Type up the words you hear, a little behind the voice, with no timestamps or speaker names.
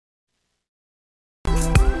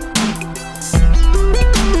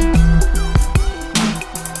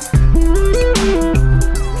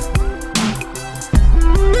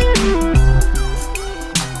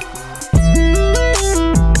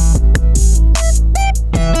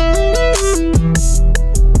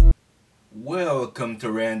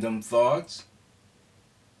to Random Thoughts.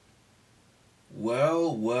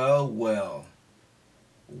 Well.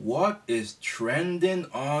 What is trending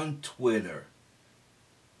on Twitter?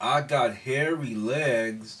 I got hairy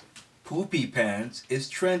legs, poopy pants is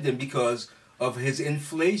trending because of his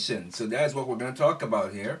inflation. So that's what we're going to talk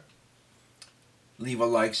about here. Leave a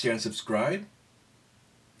like, share, and subscribe.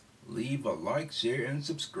 Leave a like, share, and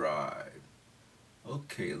subscribe.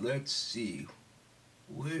 Okay, let's see.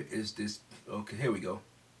 Where is this? Okay, here we go.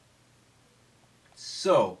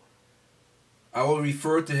 So, I will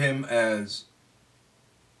refer to him as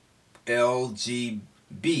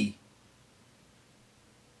LGB.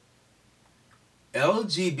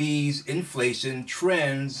 LGB's inflation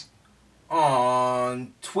trends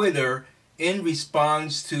on Twitter in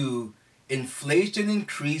response to inflation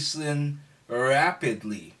increasing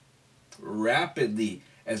rapidly,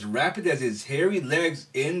 as rapid as his hairy legs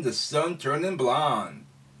in the sun turning blonde.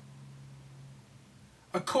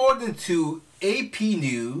 According to AP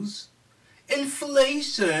News,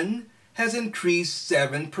 inflation has increased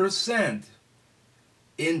 7%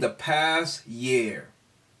 in the past year.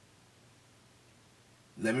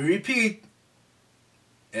 Let me repeat,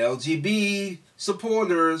 LGB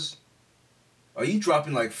supporters, are you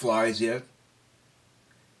dropping like flies yet?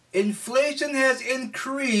 Inflation has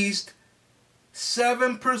increased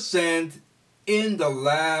 7% in the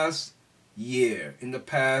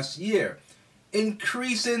past year,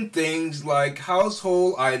 increasing things like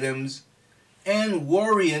household items and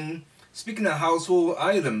worrying. Speaking of household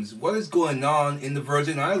items, what is going on in the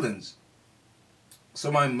Virgin Islands?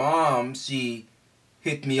 So my mom, she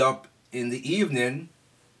hit me up in the evening,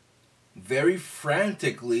 very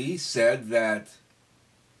frantically said that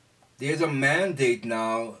there's a mandate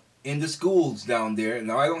now in the schools down there.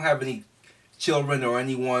 Now, I don't have any children or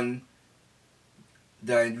anyone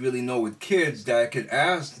that I really know with kids that I could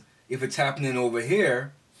ask if it's happening over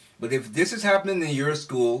here. But if this is happening in your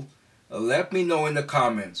school, let me know in the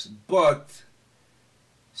comments. But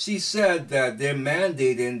she said that they're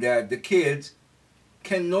mandating that the kids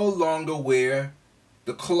can no longer wear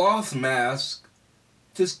the cloth mask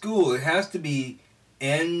to school. It has to be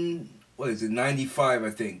N95, I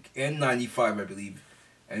think. N95, I believe.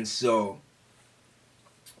 And so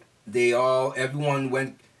everyone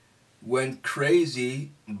went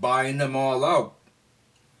crazy buying them all out,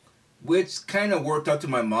 which kind of worked out to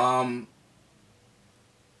my mom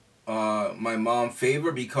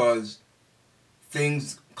favor, because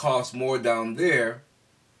things cost more down there,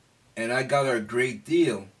 and I got her a great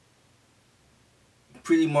deal.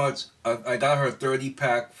 Pretty much, I got her a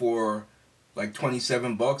 30-pack for like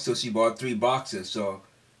 $27, so she bought 3 boxes. So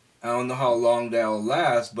I don't know how long that'll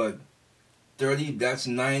last, but 30, that's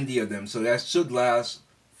 90 of them. So that should last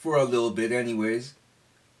for a little bit anyways.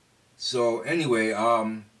 So anyway,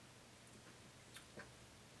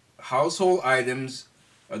 household items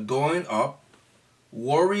are going up,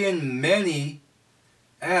 worrying many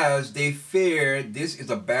as they fear this is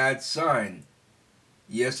a bad sign.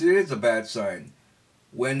 Yes, it is a bad sign.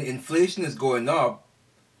 When inflation is going up,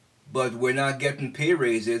 but we're not getting pay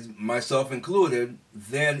raises, myself included,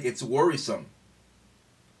 then it's worrisome.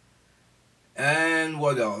 And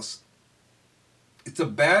what else? It's a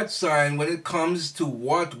bad sign when it comes to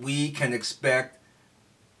what we can expect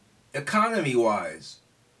economy-wise.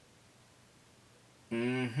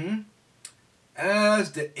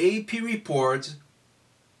 As the AP reports,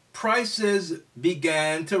 prices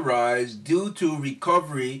began to rise due to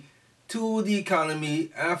recovery to the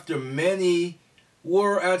economy after many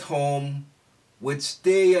were at home with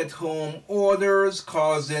stay-at-home orders,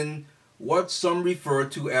 causing what some refer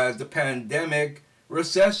to as the pandemic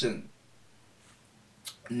recession.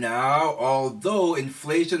 Now, although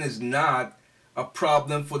inflation is not a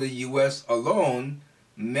problem for the U.S. alone,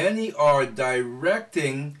 many are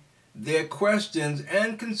directing their questions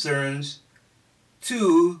and concerns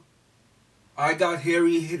to I got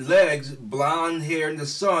hairy legs, blonde hair in the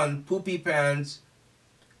sun, poopy pants,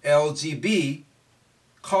 LGB,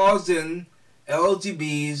 causing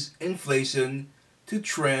LGB's inflation to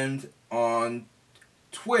trend on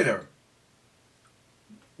Twitter.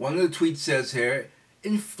 One of the tweets says here,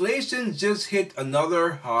 inflation just hit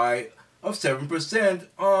another high of 7%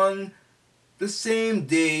 on the same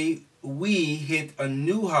day we hit a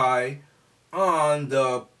new high on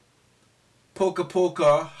the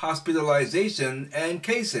Poca hospitalization and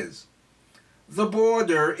cases. The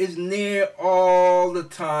border is near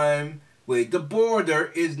all-time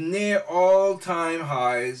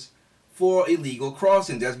highs for illegal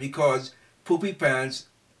crossings. That's because Poopy Pants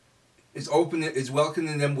is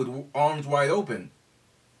welcoming them with arms wide open.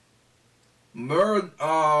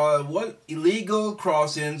 Illegal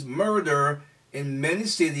crossings, murder, in many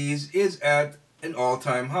cities is at an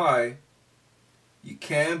all-time high. You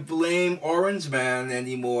can't blame Orange Man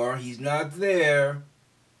anymore. He's not there.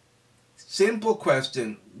 Simple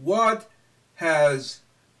question. What has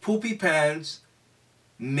Poopy Pants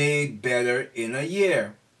made better in a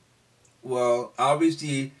year? Well,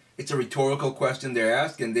 obviously, it's a rhetorical question they're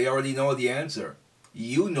asking. They already know the answer.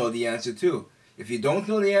 You know the answer too. If you don't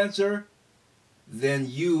know the answer, then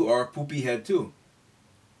you are poopy head too.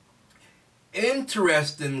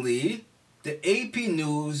 Interestingly, the AP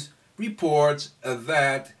News reports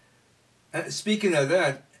that, speaking of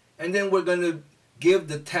that, and then we're going to give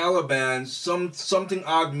the Taliban something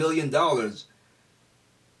odd $1 million.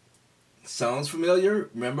 Sounds familiar?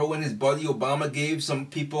 Remember when his buddy Obama gave some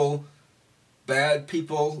people, bad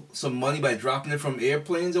people, some money by dropping it from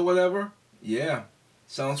airplanes or whatever? Yeah.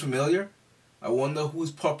 Sounds familiar? I wonder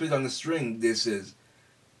whose puppet on the string this is.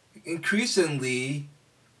 Increasingly,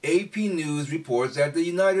 AP News reports that the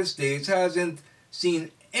United States hasn't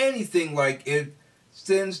seen anything like it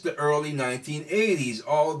since the early 1980s,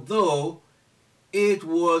 although it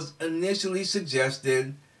was initially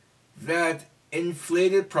suggested that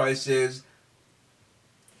inflated prices,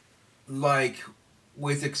 like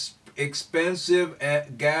with expensive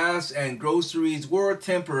gas and groceries, were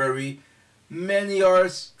temporary. Many are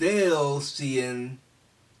still seeing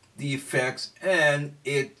the effects, and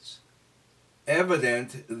it's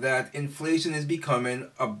evident that inflation is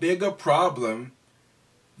becoming a bigger problem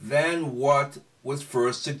than what was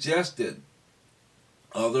first suggested.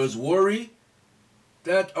 Others worry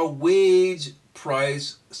that a wage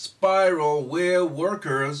price spiral where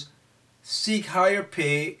workers seek higher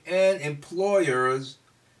pay and employers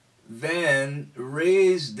then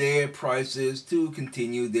raise their prices to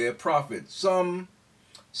continue their profits. Some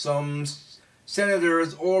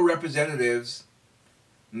senators or representatives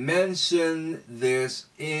mention this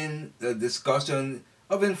in the discussion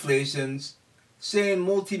of inflation, saying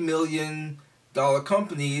multi-million-dollar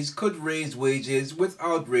companies could raise wages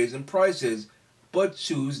without raising prices, but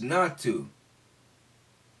choose not to.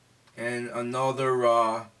 And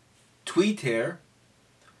another tweet here: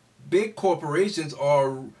 big corporations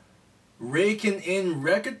are raking in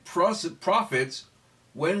record profits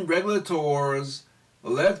when regulators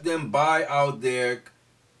let them buy out their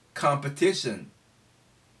competition.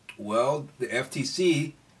 Well, the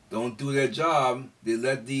FTC don't do their job. They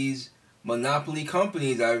let these monopoly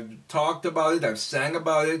companies, I've talked about it, I've sang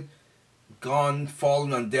about it,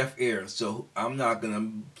 fallen on deaf ears. So I'm not going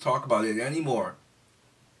to talk about it anymore.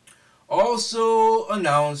 Also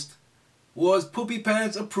announced was Poopy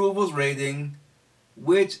Pants approvals rating,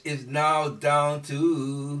 which is now down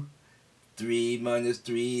to 3 minus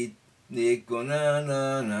 3,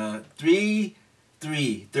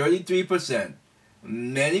 33%.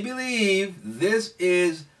 Many believe this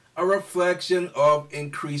is a reflection of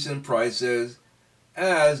increasing prices,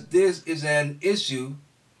 as this is an issue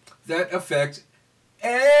that affects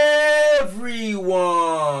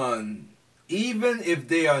everyone, even if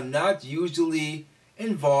they are not usually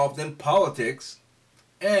involved in politics.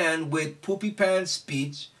 And with Poopy Pants'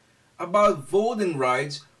 speech about voting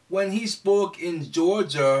rights when he spoke in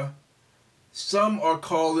Georgia, some are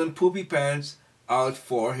calling Poopy Pants out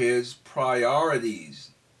for his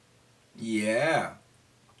priorities. Yeah,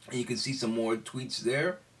 and you can see some more tweets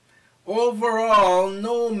there. Overall,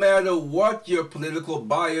 no matter what your political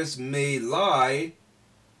bias may lie,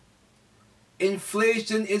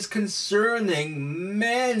 inflation is concerning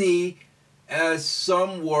many, as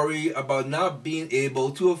some worry about not being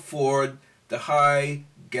able to afford the high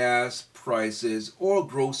gas prices or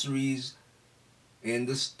groceries in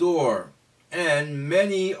the store. And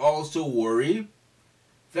many also worry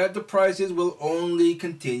that the prices will only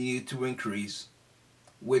continue to increase,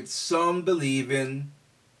 with some believing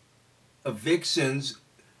evictions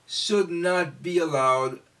should not be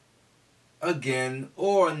allowed again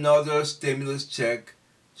or another stimulus check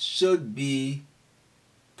should be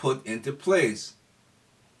put into place.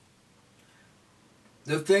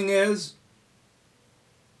 The thing is,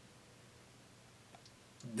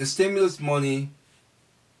 the stimulus money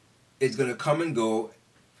is going to come and go,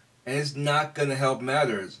 and it's not going to help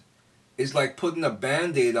matters. It's like putting a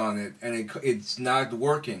Band-Aid on it, and it's not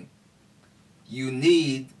working. You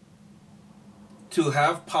need to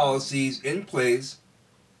have policies in place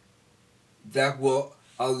that will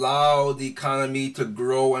allow the economy to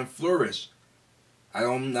grow and flourish.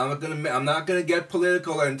 I'm not gonna get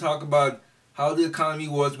political and talk about how the economy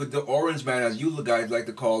was with the Orange Man, as you guys like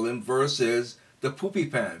to call him, versus the Poopy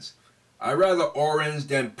Pants. I'd rather orange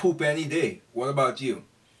than poop any day. What about you?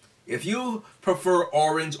 If you prefer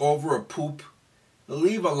orange over a poop,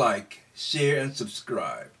 leave a like, share, and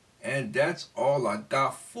subscribe. And that's all I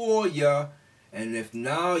got for ya. And if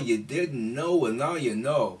now you didn't know, well now you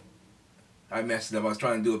know. I messed it up. I was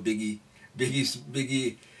trying to do a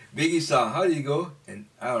Biggie song. How do you go? And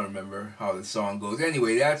I don't remember how the song goes.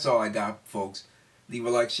 Anyway, that's all I got, folks. Leave a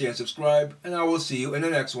like, share, and subscribe, and I will see you in the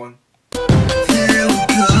next one.